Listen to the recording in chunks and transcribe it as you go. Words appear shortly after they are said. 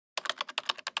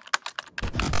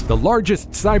The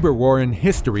largest cyber war in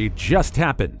history just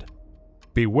happened.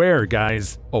 Beware,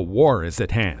 guys, a war is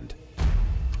at hand.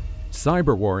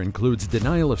 Cyber war includes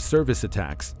denial of service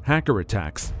attacks, hacker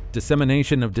attacks,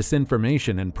 dissemination of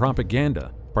disinformation and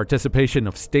propaganda, participation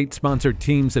of state-sponsored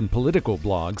teams and political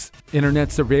blogs,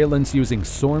 internet surveillance using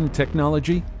SORM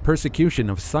technology, persecution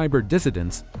of cyber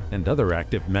dissidents, and other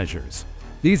active measures.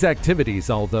 These activities,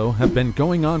 although, have been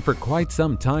going on for quite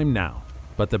some time now,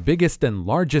 but the biggest and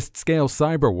largest scale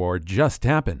cyber war just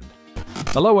happened.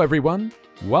 Hello everyone,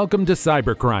 welcome to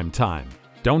Cybercrime Time.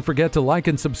 Don't forget to like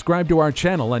and subscribe to our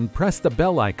channel and press the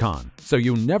bell icon so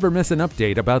you never miss an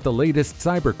update about the latest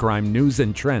cybercrime news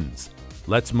and trends.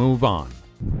 Let's move on.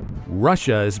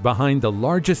 Russia is behind the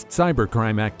largest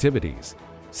cybercrime activities.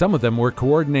 Some of them were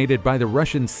coordinated by the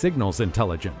Russian Signals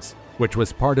Intelligence, which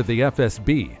was part of the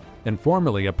FSB and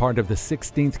formerly a part of the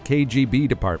 16th KGB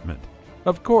department.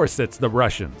 Of course it's the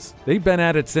Russians. They've been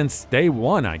at it since day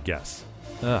one, I guess.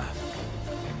 Ugh.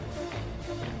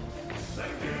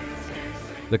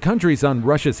 The countries on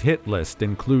Russia's hit list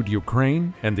include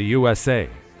Ukraine and the USA.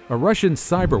 A Russian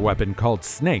cyber weapon called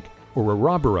Snake, or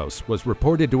Ouroboros, was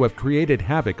reported to have created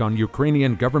havoc on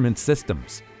Ukrainian government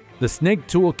systems. The Snake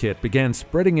toolkit began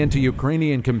spreading into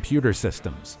Ukrainian computer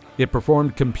systems. It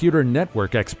performed Computer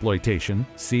Network Exploitation,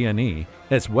 CNE,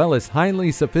 as well as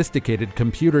highly sophisticated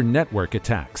computer network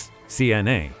attacks,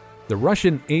 CNA. The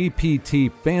Russian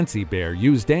APT Fancy Bear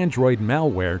used Android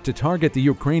malware to target the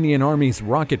Ukrainian army's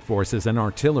rocket forces and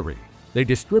artillery. They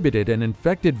distributed an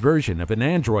infected version of an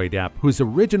Android app whose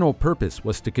original purpose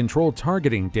was to control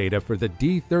targeting data for the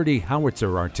D-30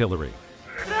 howitzer artillery.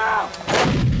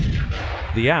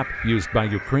 The app, used by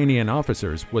Ukrainian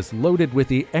officers, was loaded with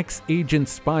the X-Agent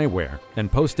spyware and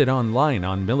posted online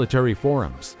on military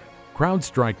forums.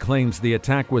 CrowdStrike claims the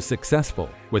attack was successful,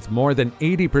 with more than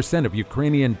 80% of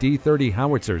Ukrainian D-30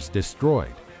 howitzers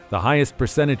destroyed, the highest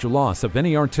percentage loss of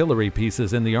any artillery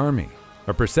pieces in the army,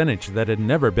 a percentage that had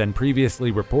never been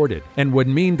previously reported and would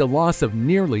mean the loss of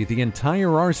nearly the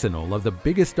entire arsenal of the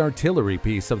biggest artillery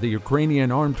piece of the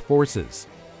Ukrainian armed forces.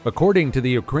 According to the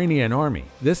Ukrainian army,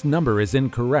 this number is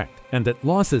incorrect and that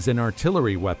losses in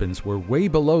artillery weapons were way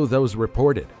below those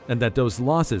reported and that those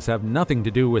losses have nothing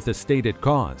to do with the stated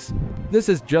cause. This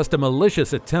is just a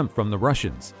malicious attempt from the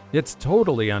Russians. It's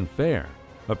totally unfair.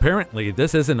 Apparently,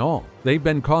 this isn't all. They've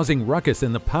been causing ruckus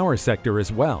in the power sector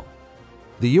as well.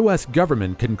 The US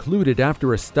government concluded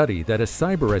after a study that a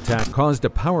cyber attack caused a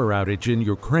power outage in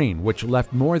Ukraine which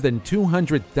left more than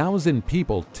 200,000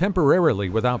 people temporarily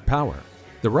without power.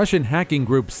 The Russian hacking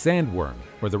group Sandworm,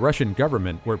 or the Russian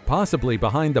government, were possibly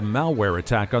behind the malware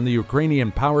attack on the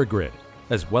Ukrainian power grid,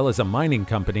 as well as a mining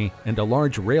company and a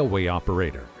large railway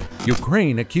operator.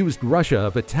 Ukraine accused Russia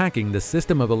of attacking the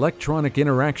System of Electronic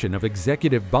Interaction of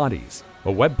Executive Bodies,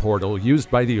 a web portal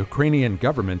used by the Ukrainian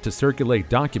government to circulate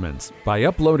documents, by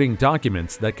uploading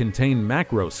documents that contain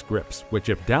macro scripts, which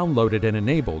if downloaded and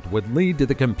enabled would lead to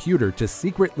the computer to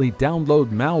secretly download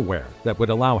malware that would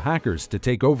allow hackers to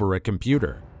take over a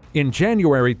computer. In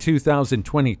January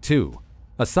 2022,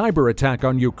 a cyber attack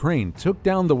on Ukraine took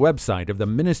down the website of the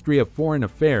Ministry of Foreign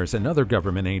Affairs and other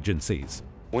government agencies.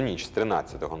 У ніч з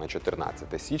 13 на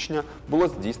 14 січня було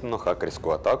здійснено хакерську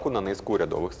атаку на низку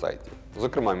урядових сайтів,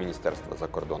 зокрема Міністерства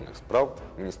закордонних справ,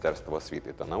 Міністерства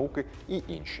освіти та науки і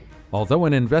інші. Although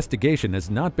an investigation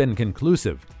has not been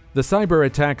conclusive, the cyber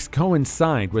attacks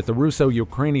coincide with the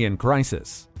Russo-Ukrainian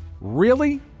crisis.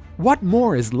 Really? What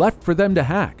more is left for them to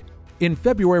hack? In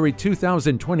February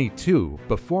 2022,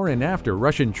 before and after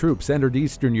Russian troops entered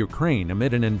eastern Ukraine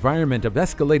amid an environment of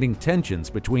escalating tensions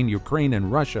between Ukraine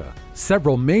and Russia,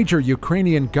 several major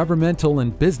Ukrainian governmental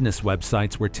and business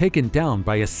websites were taken down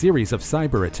by a series of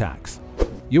cyber attacks.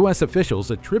 US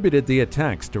officials attributed the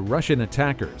attacks to Russian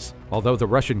attackers, although the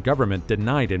Russian government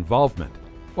denied involvement.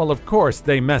 Well, of course,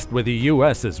 they messed with the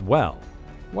US as well.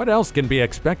 What else can be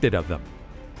expected of them?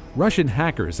 Russian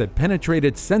hackers had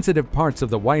penetrated sensitive parts of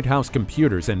the White House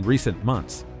computers in recent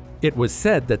months. It was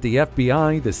said that the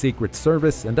FBI, the Secret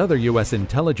Service, and other US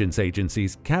intelligence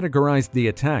agencies categorized the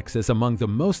attacks as among the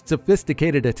most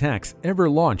sophisticated attacks ever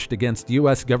launched against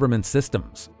US government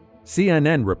systems.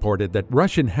 CNN reported that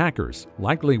Russian hackers,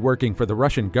 likely working for the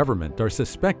Russian government, are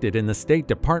suspected in the State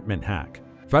Department hack.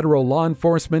 Federal law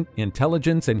enforcement,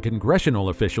 intelligence, and congressional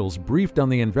officials briefed on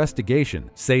the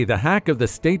investigation say the hack of the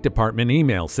State Department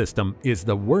email system is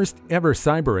the worst ever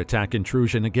cyber attack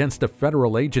intrusion against a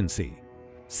federal agency.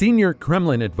 Senior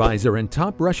Kremlin advisor and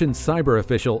top Russian cyber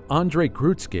official Andrei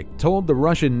Krutskik told the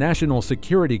Russian National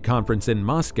Security Conference in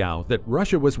Moscow that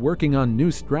Russia was working on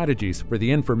new strategies for the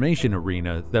information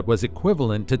arena that was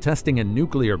equivalent to testing a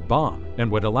nuclear bomb and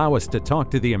would allow us to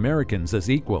talk to the Americans as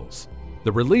equals.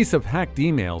 The release of hacked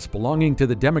emails belonging to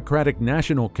the Democratic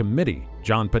National Committee,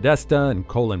 John Podesta and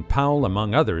Colin Powell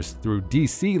among others, through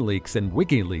DC Leaks and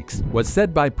WikiLeaks, was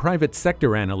said by private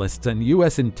sector analysts and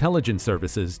U.S. intelligence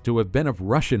services to have been of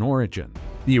Russian origin.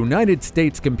 The United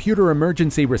States Computer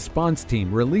Emergency Response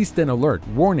Team released an alert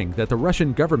warning that the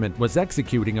Russian government was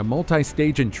executing a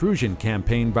multi-stage intrusion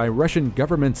campaign by Russian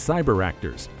government cyber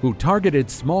actors who targeted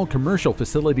small commercial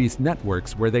facilities'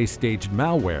 networks where they staged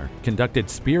malware, conducted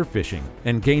spear phishing,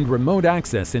 and gained remote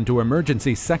access into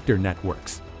emergency sector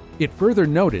networks. It further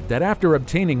noted that after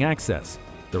obtaining access,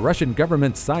 the Russian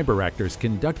government cyber actors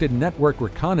conducted network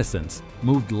reconnaissance,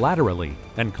 moved laterally,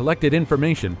 and collected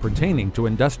information pertaining to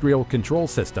industrial control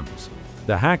systems.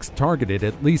 The hacks targeted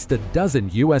at least a dozen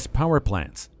U.S. power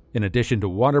plants, in addition to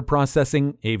water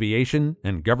processing, aviation,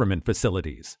 and government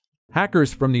facilities.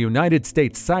 Hackers from the United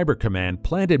States Cyber Command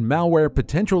planted malware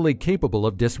potentially capable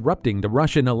of disrupting the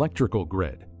Russian electrical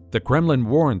grid. The Kremlin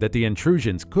warned that the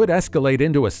intrusions could escalate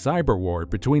into a cyber war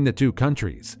between the two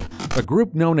countries. A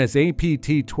group known as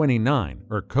APT-29,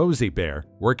 or Cozy Bear,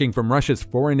 working from Russia's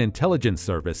Foreign Intelligence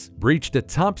Service, breached a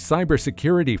top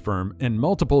cybersecurity firm and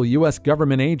multiple U.S.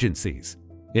 government agencies,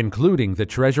 including the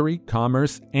Treasury,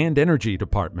 Commerce, and Energy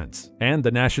Departments, and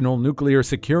the National Nuclear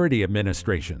Security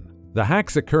Administration. The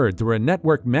hacks occurred through a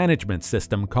network management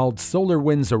system called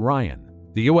SolarWinds Orion.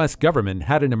 The U.S. government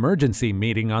had an emergency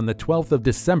meeting on the 12th of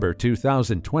December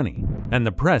 2020, and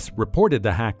the press reported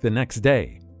the hack the next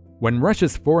day. When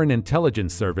Russia's Foreign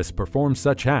Intelligence Service performs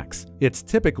such hacks, it's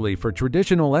typically for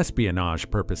traditional espionage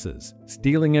purposes,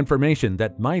 stealing information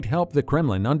that might help the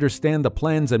Kremlin understand the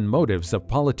plans and motives of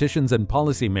politicians and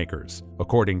policymakers,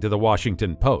 according to the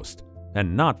Washington Post,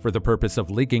 and not for the purpose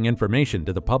of leaking information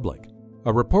to the public.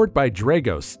 A report by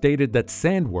Dragos stated that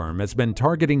Sandworm has been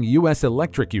targeting U.S.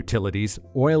 electric utilities,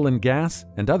 oil and gas,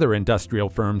 and other industrial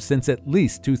firms since at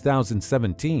least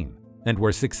 2017, and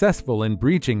were successful in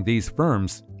breaching these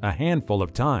firms a handful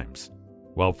of times.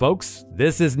 Well, folks,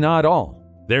 this is not all.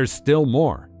 There's still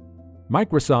more.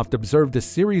 Microsoft observed a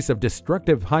series of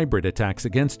destructive hybrid attacks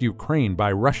against Ukraine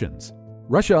by Russians.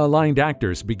 Russia-aligned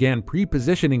actors began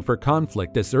pre-positioning for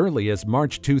conflict as early as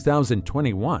March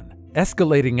 2021.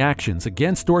 Escalating actions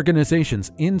against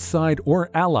organizations inside or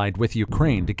allied with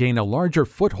Ukraine to gain a larger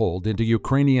foothold into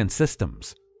Ukrainian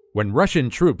systems. When Russian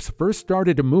troops first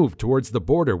started to move towards the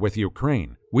border with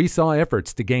Ukraine, we saw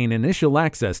efforts to gain initial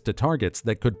access to targets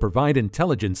that could provide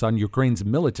intelligence on Ukraine's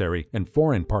military and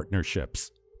foreign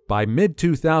partnerships. By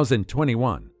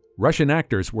mid-2021, Russian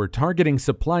actors were targeting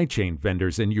supply chain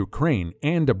vendors in Ukraine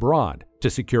and abroad to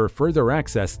secure further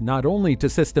access not only to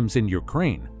systems in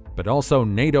Ukraine, but also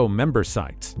NATO member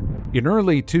sites. In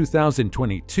early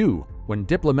 2022, when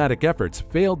diplomatic efforts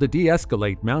failed to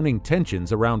de-escalate mounting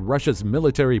tensions around Russia's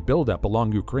military buildup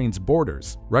along Ukraine's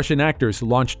borders, Russian actors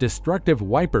launched destructive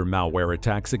wiper malware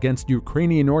attacks against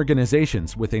Ukrainian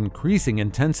organizations with increasing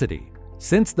intensity.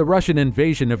 Since the Russian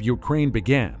invasion of Ukraine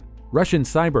began, Russian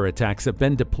cyber attacks have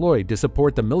been deployed to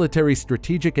support the military's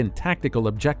strategic and tactical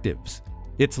objectives.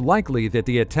 It's likely that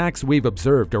the attacks we've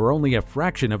observed are only a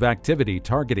fraction of activity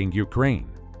targeting Ukraine.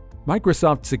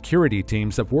 Microsoft security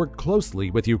teams have worked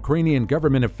closely with Ukrainian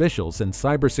government officials and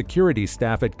cybersecurity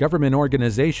staff at government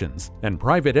organizations and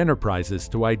private enterprises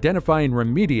to identify and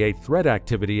remediate threat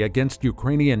activity against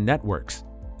Ukrainian networks.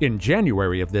 In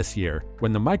January of this year,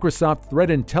 when the Microsoft Threat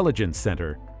Intelligence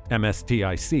Center,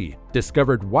 MSTIC,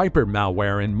 discovered wiper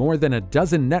malware in more than a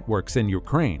dozen networks in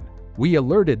Ukraine, we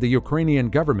alerted the Ukrainian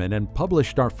government and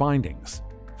published our findings.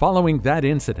 Following that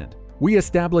incident, we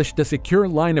established a secure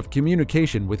line of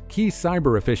communication with key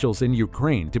cyber officials in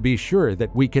Ukraine to be sure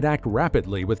that we could act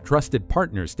rapidly with trusted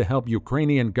partners to help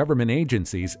Ukrainian government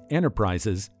agencies,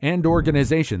 enterprises, and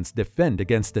organizations defend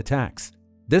against attacks.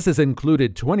 This has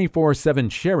included 24/7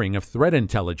 sharing of threat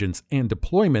intelligence and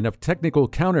deployment of technical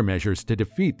countermeasures to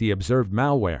defeat the observed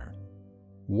malware.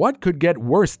 What could get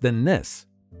worse than this?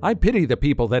 I pity the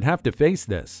people that have to face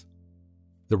this.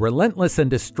 The relentless and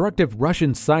destructive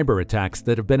Russian cyber attacks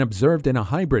that have been observed in a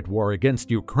hybrid war against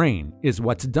Ukraine is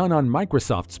what's done on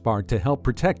Microsoft's part to help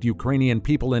protect Ukrainian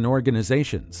people and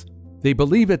organizations. They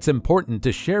believe it's important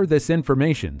to share this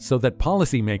information so that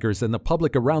policymakers and the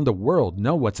public around the world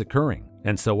know what's occurring,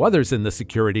 and so others in the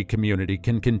security community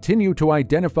can continue to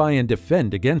identify and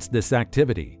defend against this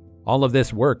activity. All of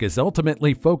this work is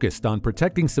ultimately focused on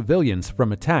protecting civilians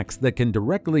from attacks that can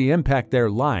directly impact their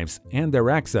lives and their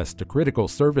access to critical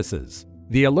services.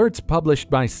 The alerts published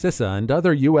by CISA and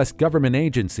other U.S. government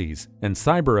agencies and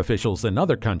cyber officials in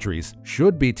other countries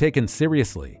should be taken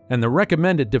seriously, and the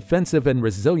recommended defensive and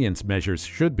resilience measures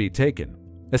should be taken,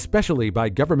 especially by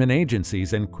government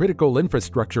agencies and critical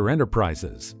infrastructure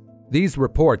enterprises. These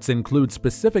reports include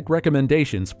specific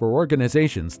recommendations for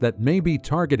organizations that may be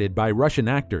targeted by Russian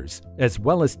actors, as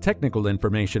well as technical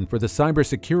information for the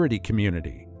cybersecurity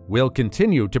community. We'll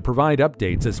continue to provide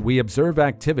updates as we observe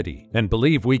activity and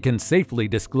believe we can safely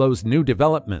disclose new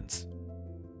developments.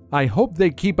 I hope they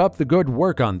keep up the good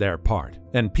work on their part,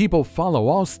 and people follow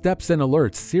all steps and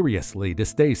alerts seriously to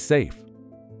stay safe.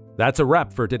 That's a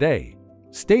wrap for today.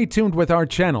 Stay tuned with our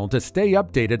channel to stay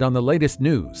updated on the latest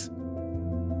news.